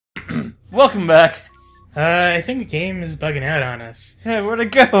Welcome back. I think the game is bugging out on us. Hey, where'd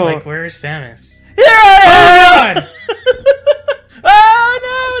it go? Like, where's Samus? Here I am! God! Oh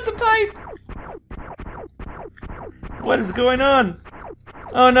no, it's a pipe! What is going on?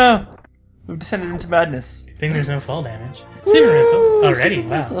 Oh no, we've descended into madness. I think there's no fall damage. Super missile already. Super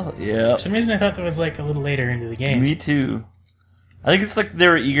Wow. missile. Yeah. For some reason, I thought that was like a little later into the game. Me too. I think it's like they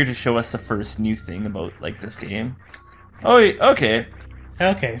were eager to show us the first new thing about like this game. Oh, okay.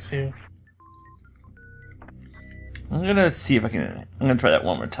 Okay, so I'm gonna see if I can. I'm gonna try that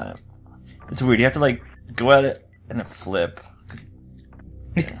one more time. It's weird. You have to like go at it and then flip.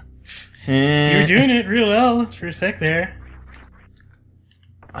 you were doing it real well for a sec there.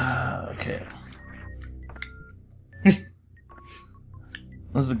 Okay. This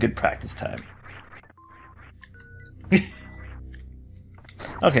is a good practice time.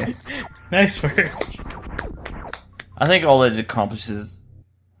 Okay. Nice work. I think all it accomplishes,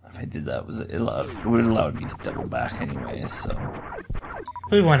 if I did that, was it would allow me to double back anyway, so...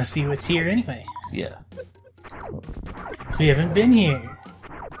 We want to see what's here anyway. Yeah. So we haven't been here.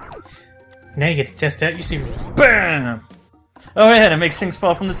 Now you get to test out your super missile. BAM! Oh yeah, and it makes things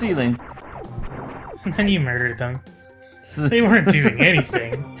fall from the ceiling. And then you murdered them. They weren't doing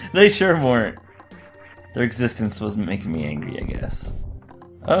anything. They sure weren't. Their existence was making me angry, I guess.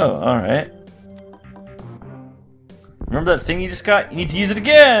 Oh, alright. Remember that thing you just got? You need to use it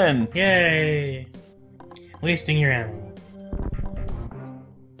again! Yay! Wasting your ammo.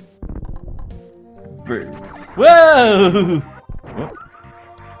 Bird. Whoa! Whoop.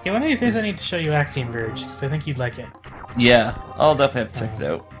 Yeah, one of these days I need to show you Axiom Verge, because I think you'd like it. Yeah, I'll definitely have to check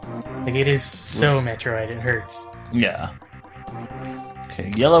it out. Like, it is so Metroid, it hurts. Yeah.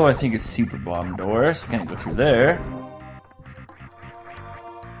 Okay, yellow I think is super bomb door, so can't go through there.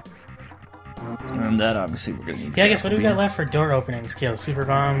 And that obviously we're gonna need. Yeah, I guess what do we got left for door opening skills? Super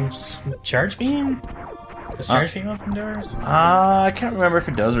bombs, charge beam? Does charge beam open doors? I can't remember if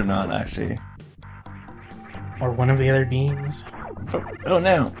it does or not, actually. Or one of the other beams? Oh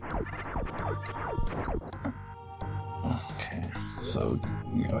no. Okay, so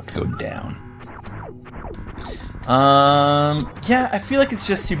you have to go down. Yeah, I feel like it's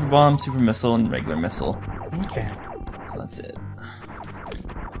just super bomb, super missile, and regular missile. Okay. That's it.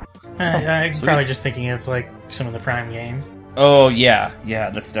 I'm probably just thinking of like some of the Prime games. Oh yeah,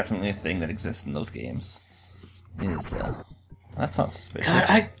 that's definitely a thing that exists in those games. That's not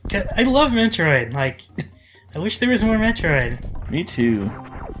suspicious. God, I love Metroid. Like, I wish there was more Metroid. Me too.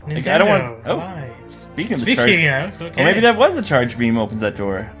 Nintendo, Like, I don't want. Oh, why? speaking of okay. well, maybe that was the charge beam opens that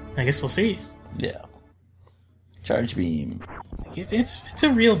door. I guess we'll see. Yeah. Charge beam. It's a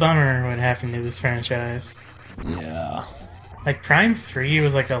real bummer what happened to this franchise. Yeah. Like, Prime 3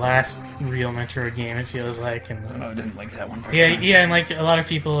 was like the last real Metroid game, it feels like. And I didn't like that one. yeah, and like a lot of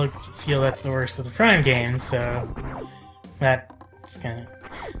people feel that's the worst of the Prime games, so that's kind of...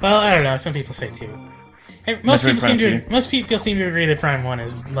 Well, I don't know, some people say 2. Most people seem to agree that Prime 1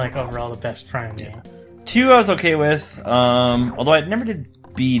 is like overall the best Prime game. 2 I was okay with, although I never did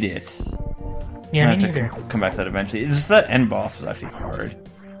beat it. Yeah, me I have neither. to come back to that eventually. It's just that end boss was actually hard.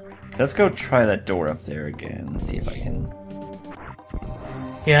 Okay, let's go try that door up there again, see if I can...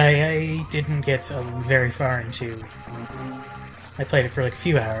 Yeah, I didn't get very far into... I played it for like a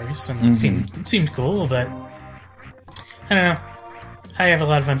few hours, and it seemed cool, but... I don't know. I have a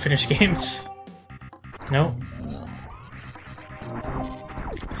lot of unfinished games. Nope.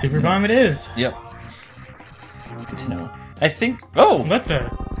 Super Bomb it is. Yep. Good to know. I think... Oh! What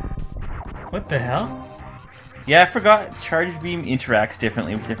the hell? Yeah, I forgot Charge Beam interacts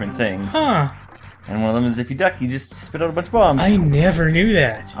differently with different things. Huh. And one of them is if you duck, you just spit out a bunch of bombs. I never knew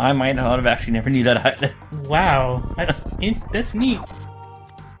that. I might not have actually never knew that either. Wow. That's neat.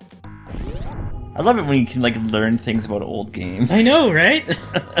 I love it when you can, like, learn things about old games. I know, right?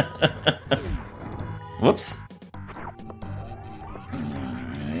 Whoops.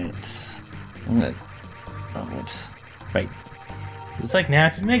 Alright. I'm gonna... Oh, whoops. Right. It's like, now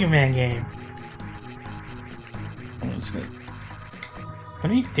it's a Mega Man game. I'm just gonna...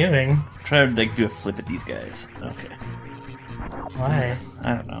 What are you doing? Try to, like, do a flip at these guys. Okay. Why?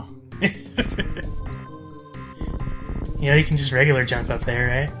 I don't know. You know, you can just regular jump up there,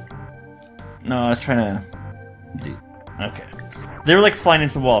 right? No, I was trying to... do... Okay. They were, like, flying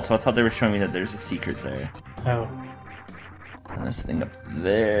into the wall, so I thought they were showing me that there's a secret there. Oh. And this thing up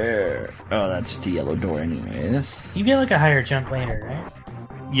there... Oh, that's just a yellow door anyways. You get like a higher jump later, right?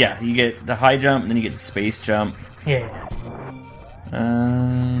 Yeah, you get the high jump, and then you get the space jump. Yeah.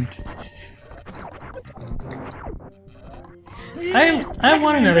 I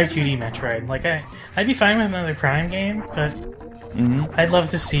want another 2D Metroid. Like, I'd be fine with another Prime game, but I'd love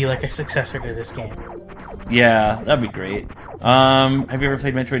to see like a successor to this game. Yeah, that'd be great. Have you ever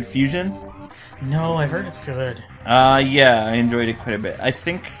played Metroid Fusion? No, I've heard it's good. Yeah, I enjoyed it quite a bit. I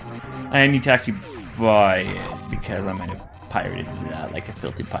think I need to actually buy it because I might have pirated it like a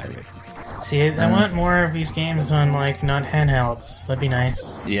filthy pirate. See, I want more of these games on like not handhelds. That'd be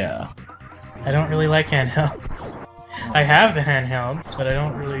nice. Yeah. I don't really like handhelds. I have the handhelds, but I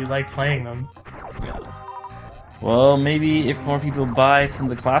don't really like playing them. Yeah. Well, maybe if more people buy some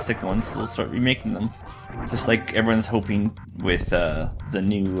of the classic ones, they'll start remaking them. Just like everyone's hoping with the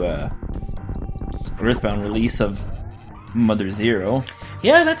new Earthbound release of Mother Zero.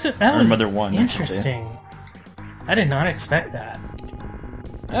 Yeah, that was Mother 1. interesting. I did not expect that.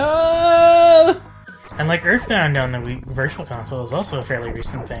 And like Earthbound on the Wii Virtual Console is also a fairly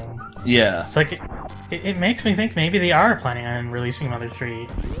recent thing. Yeah. It's like it makes me think maybe they are planning on releasing Mother 3.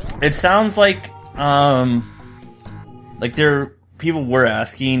 It sounds like people were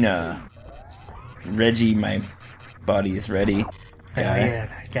asking Reggie, my body is ready. Yeah,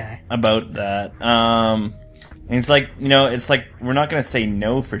 that guy. About that. And it's like, it's like we're not gonna say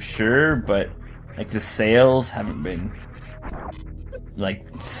no for sure, but like the sales haven't been like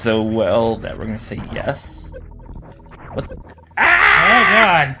so well that we're gonna say yes. What? Oh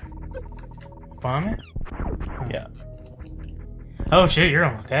god! Bomb it? Yeah. Oh shit, you're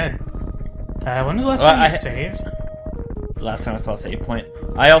almost dead. When was the last time you saved? Last time I saw a save point.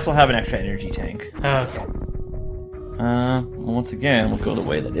 I also have an extra energy tank. Oh, okay. Well, once again, we'll go the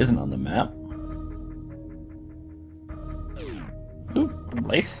way that isn't on the map. Ooh,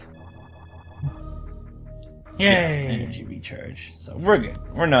 life. Yay! Yeah, energy recharge. So we're good.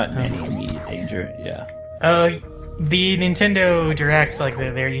 We're not in any immediate danger. Yeah. The Nintendo Direct, like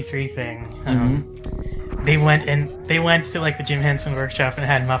their E3 thing. They went to like the Jim Henson workshop and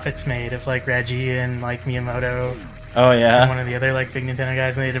had Muppets made of like Reggie and like Miyamoto. Oh yeah. And one of the other like big Nintendo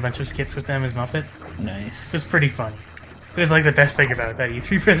guys, and they did a bunch of skits with them as Muppets. Nice. It was pretty funny. It was like the best thing about that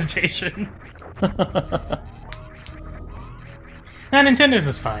E3 presentation. Now Nintendo's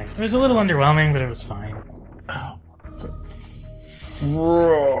was fine. It was a little underwhelming, but it was fine. Oh, what the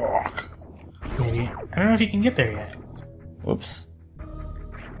fuck? Maybe. I don't know if you can get there yet. Whoops.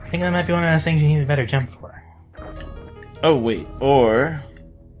 I think that might be one of those things you need a better jump for. Oh wait, or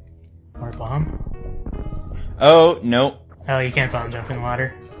bomb? Oh, no. Oh, you can't bomb jump in the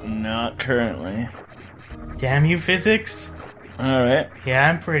water? Not currently. Damn you, physics! Alright. Yeah,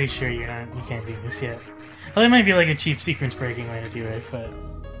 I'm pretty sure you can't do this yet. Well, it might be like a cheap sequence breaking way to do it, but...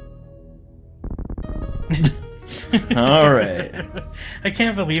 Alright. I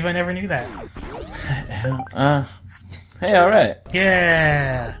can't believe I never knew that. Hey, alright.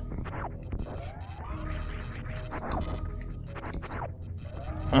 Yeah!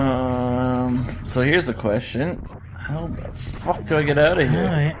 So here's the question. How the fuck do I get out of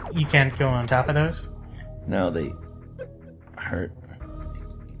here? Oh, you can't go on top of those? No, they hurt.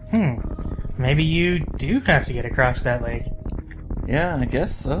 Maybe you do have to get across that lake. Yeah, I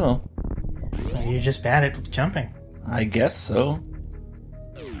guess so. Or you're just bad at jumping. I guess so.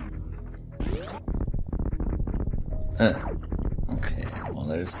 Okay, well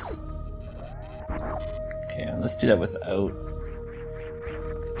there's... Okay, let's do that without...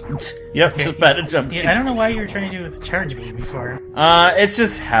 Yep, Okay. just bad at jumping. Yeah, I don't know why you were trying to do it with the charge beam before. It's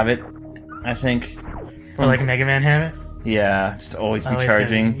just habit, I think. Or like a Mega Man habit? Yeah, just always be Always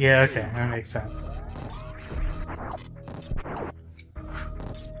charging. having- Yeah, okay, that makes sense.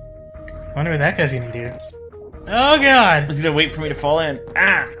 I wonder what that guy's gonna do. Oh god! He's gonna wait for me to fall in.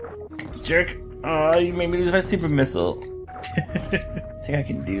 Ah! Jerk! Oh, you made me lose my super missile. I think I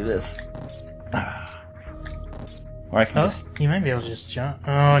can do this. Or I can just... You might be able to just jump.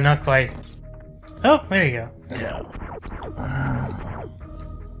 Oh, not quite. Oh, there you go. Yeah.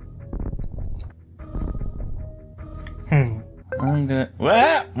 I'm gonna...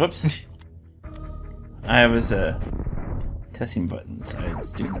 Whoops! I was testing buttons, so I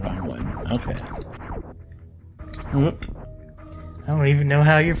was doing the wrong one. Okay. Whoop. I don't even know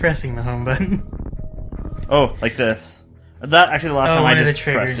how you're pressing the home button. Oh, like this. That actually the last time I one of just the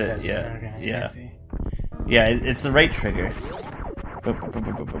triggers pressed it. does Yeah, Okay, I yeah, see. yeah. It's the right trigger.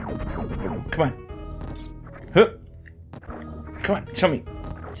 Come on. Hup. Come on, show me.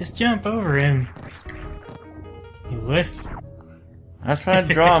 Just jump over him. You wuss. I was trying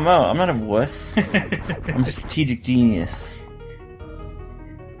to draw him out. I'm not a wuss. I'm a strategic genius.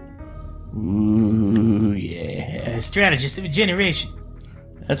 Ooh, yeah. The strategist of a generation.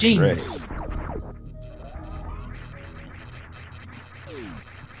 That's Genius. right.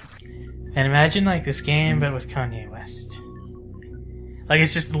 And imagine like this game, but with Kanye West. Like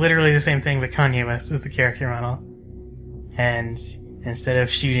it's just literally the same thing, but Kanye West is the character model. And instead of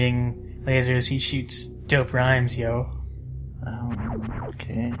shooting lasers, he shoots dope rhymes, yo.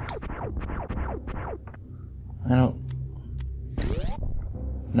 Okay. I don't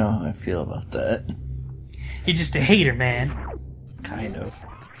know how I feel about that. You're just a hater, man. Kind of.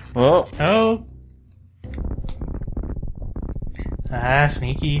 Whoa. Oh. Ah,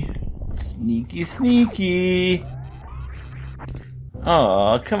 sneaky. Sneaky, sneaky.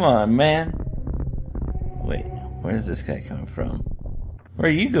 Oh, come on, man. Wait, where's this guy coming from? Where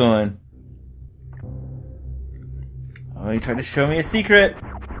are you going? Oh, he tried to show me a secret.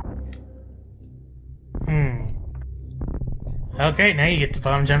 Oh, great. Now you get the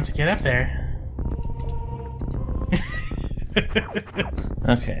bomb jump to get up there.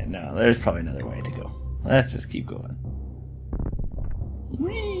 Okay, no, there's probably another way to go. Let's just keep going.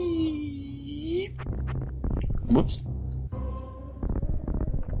 Whee! Whoops.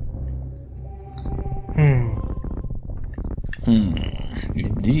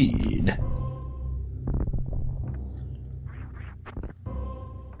 Indeed.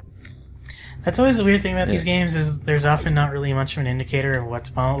 That's always the weird thing about these games is there's often not really much of an indicator of what's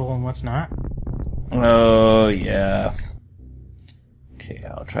spawnable and what's not. Oh, yeah. Okay,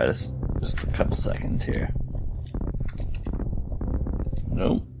 I'll try this just for a couple seconds here.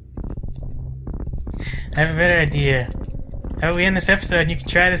 Nope. I have a better idea. How about we end this episode and you can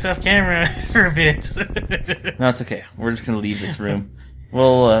try this off camera for a bit? No, it's okay. We're just gonna leave this room.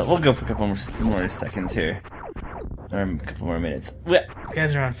 We'll go for a couple more seconds here. Or a couple more minutes. You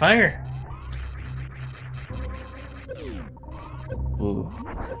guys are on fire. Ooh.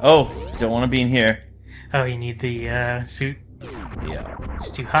 Oh, don't want to be in here. Oh, you need the suit? Yeah.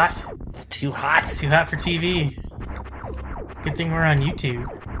 It's too hot. It's too hot. It's too hot for TV. Good thing we're on YouTube.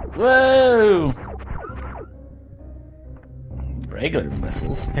 Whoa! Regular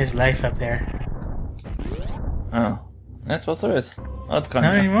missiles. There's life up there. Oh. That's what there is. Oh, it's gone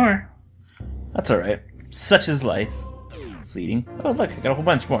Not now. anymore. That's alright. Such is life. Fleeting. Oh, look, I got a whole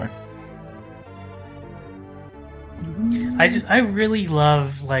bunch more. I really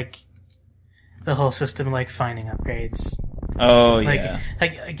love, like, the whole system, like, finding upgrades. Oh, Like, yeah.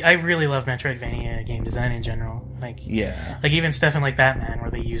 I really love Metroidvania game design in general. Like, Yeah. like even stuff in, like, Batman, where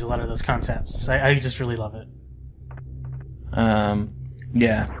they use a lot of those concepts. I just really love it.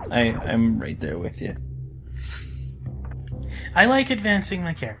 Yeah. I'm right there with you. I like advancing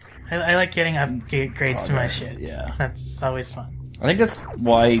my character. I like getting upgrades to my Progress, shit. yeah. That's always fun. I think that's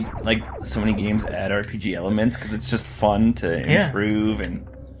why, like, so many games add RPG elements, because it's just fun to improve and...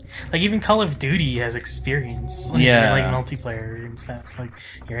 Like, even Call of Duty has experience. Like, Yeah. like, multiplayer and stuff. Like,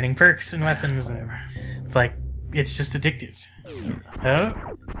 you're earning perks and weapons, and it's like, it's just addictive. Oh?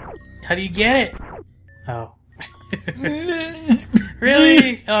 How do you get it? Oh.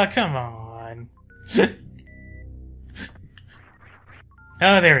 Really? Oh, come on.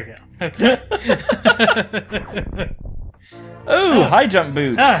 Oh, there we go. Okay. Oh, high jump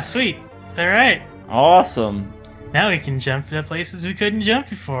boots! Ah, sweet. Alright. Awesome. Now we can jump to places we couldn't jump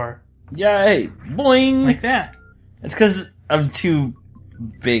before. Yay! Boing! Like that. It's because I'm too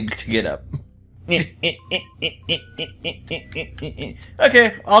big to get up.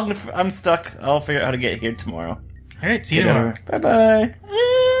 Okay, I'm stuck. I'll figure out how to get here tomorrow. Alright, see you tomorrow. Bye-bye.